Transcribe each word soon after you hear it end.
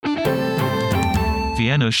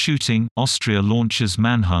Vienna shooting, Austria launches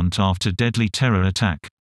manhunt after deadly terror attack.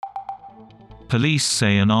 Police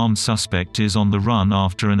say an armed suspect is on the run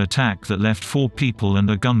after an attack that left 4 people and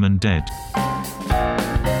a gunman dead.